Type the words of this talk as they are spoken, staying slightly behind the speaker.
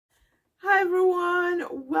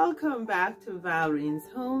welcome back to Valerine's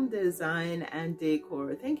Home Design and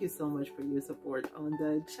Decor. Thank you so much for your support on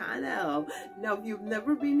the channel. Now, if you've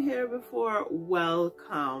never been here before,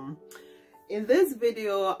 welcome. In this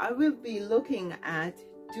video, I will be looking at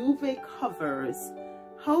duvet covers,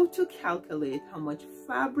 how to calculate how much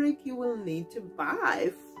fabric you will need to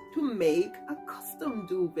buy to make a custom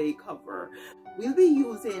duvet cover. We'll be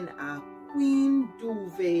using a queen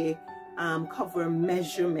duvet cover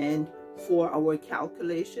measurement for our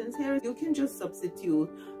calculations here. You can just substitute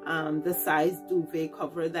the size duvet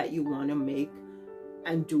cover that you want to make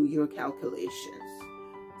and do your calculations.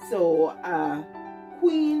 So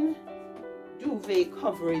queen duvet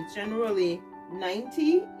cover is generally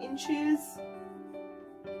 90 inches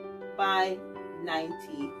by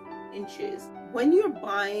 90 inches. When you're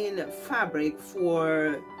buying fabric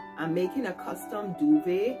for making a custom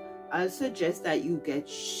duvet, I suggest that you get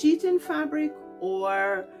sheeting fabric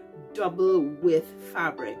or double width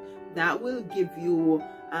fabric. That will give you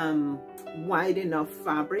wide enough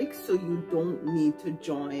fabric so you don't need to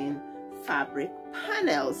join fabric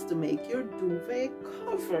panels to make your duvet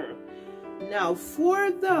cover. Now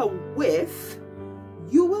for the width,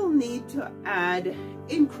 you will need to add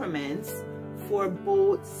increments for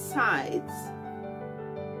both sides,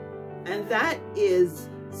 and that is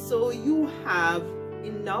so you have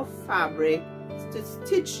enough fabric to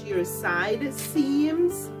stitch your side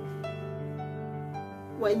seams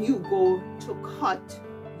when you go to cut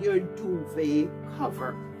your duvet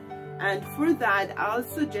cover. And for that, I'll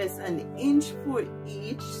suggest an inch for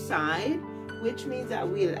each side, which means that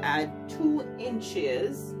we'll add 2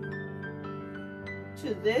 inches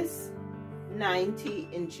to this 90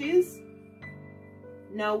 inches.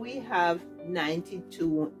 Now we have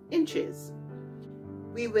 92 inches.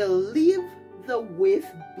 We will leave the width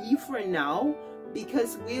be for now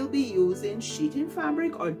because we'll be using sheeting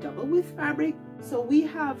fabric or double width fabric. So we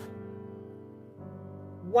have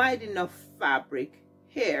wide enough fabric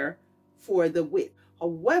here for the width.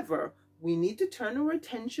 However, we need to turn our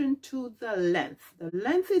attention to the length. The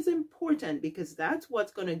length is important because that's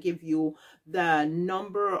what's going to give you the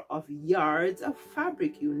number of yards of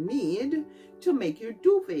fabric you need to make your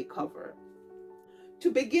duvet cover.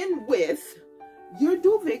 To begin with, your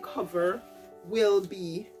duvet cover will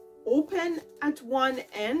be open at one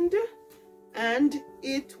end and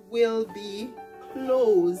it will be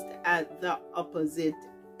closed at the opposite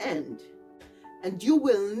end, and you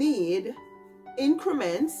will need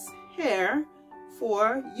increments here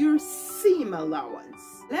for your seam allowance.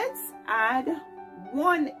 Let's add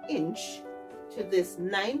 1 inch to this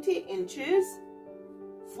 90 inches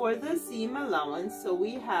for the seam allowance, so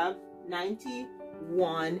we have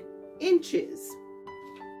 91 inches.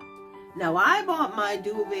 Now I bought my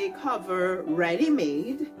duvet cover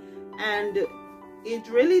ready-made, and it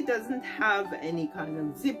really doesn't have any kind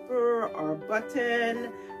of zipper or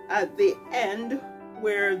button at the end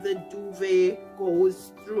where the duvet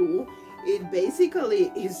goes through. It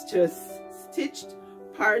basically is just stitched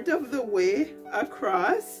part of the way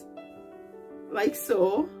across like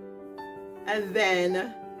so, and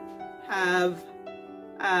then have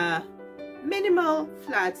a minimal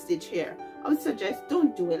flat stitch here. I would suggest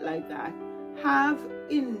don't do it like that. Have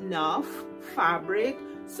enough fabric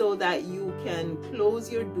so that you can close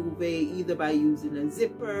your duvet either by using a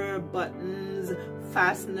zipper, buttons,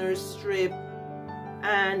 fastener strip,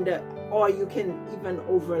 and or you can even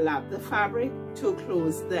overlap the fabric to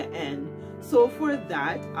close the end. So for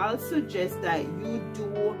that, I'll suggest that you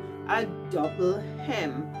do a double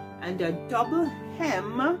hem, and a double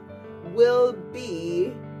hem will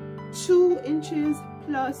be 2 inches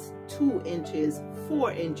plus 2 inches,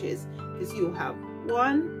 4 inches, because you have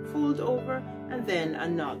one fold over and then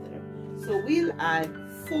another. So we'll add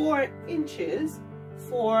 4 inches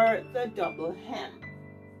for the double hem.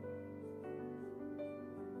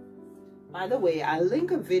 By the way, I'll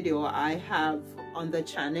link a video I have on the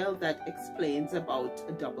channel that explains about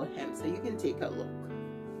a double hem, so you can take a look.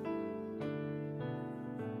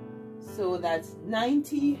 So that's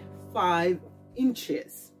 95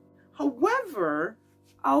 inches. However,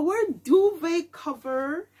 our duvet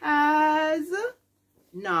cover has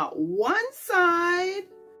not one side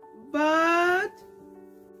but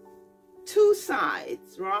 2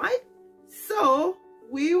 sides, right? So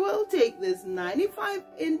we will take this 95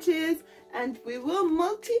 inches and we will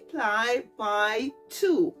multiply by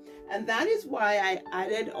 2, and that is why I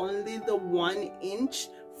added only the 1 inch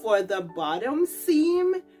for the bottom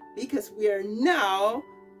seam, because we are now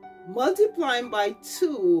multiplying by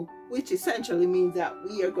 2, which essentially means that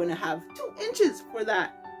we are going to have 2 inches for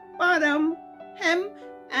that bottom hem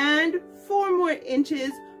and 4 more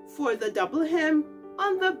inches for the double hem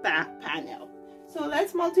on the back panel. So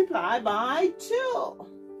let's multiply by 2.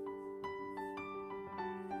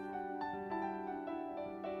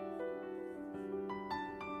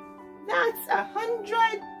 That's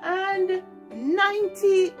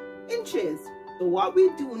 190 inches. So what we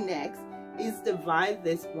do next is divide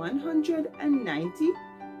this 190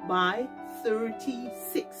 by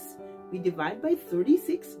 36. We divide by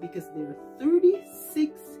 36 because there are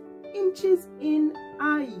 36 inches in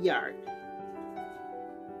a yard.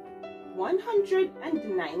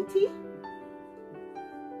 190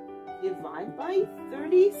 divided by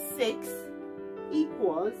 36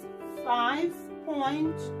 equals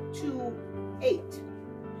 5.28.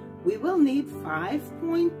 We will need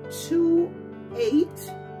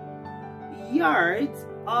 5.28 yards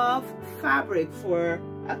of fabric for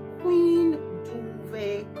a queen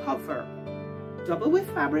duvet cover, double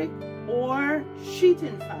width fabric or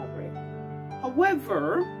sheeting fabric.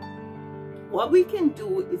 However, what we can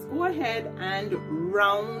do is go ahead and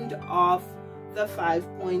round off the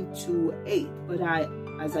 5.28, but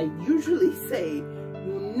as I usually say,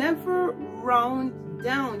 you never round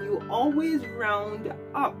down, you always round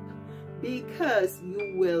up, because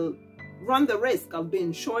you will run the risk of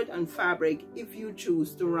being short on fabric if you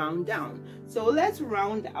choose to round down. So let's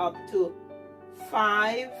round up to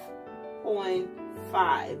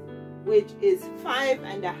 5.5, which is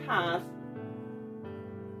 5.5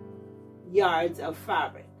 yards of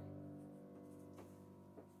fabric.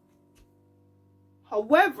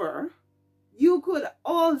 However, you could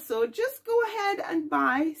also just go ahead and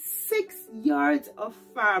buy 6 yards of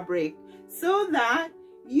fabric so that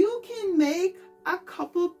you can make a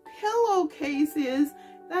couple pillowcases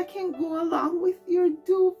that can go along with your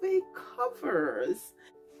duvet covers.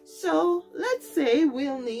 So let's say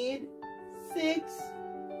we'll need 6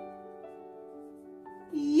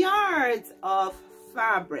 yards of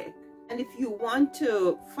fabric. And if you want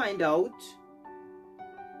to find out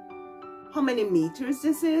how many meters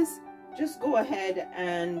this is, just go ahead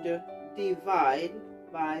and divide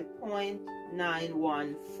by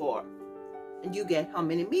 0.914 and you get how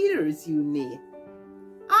many meters you need.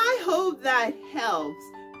 I hope that helps.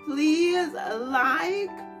 Please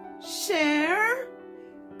like, share,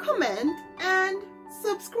 comment, and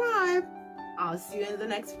subscribe. I'll see you in the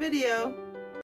next video.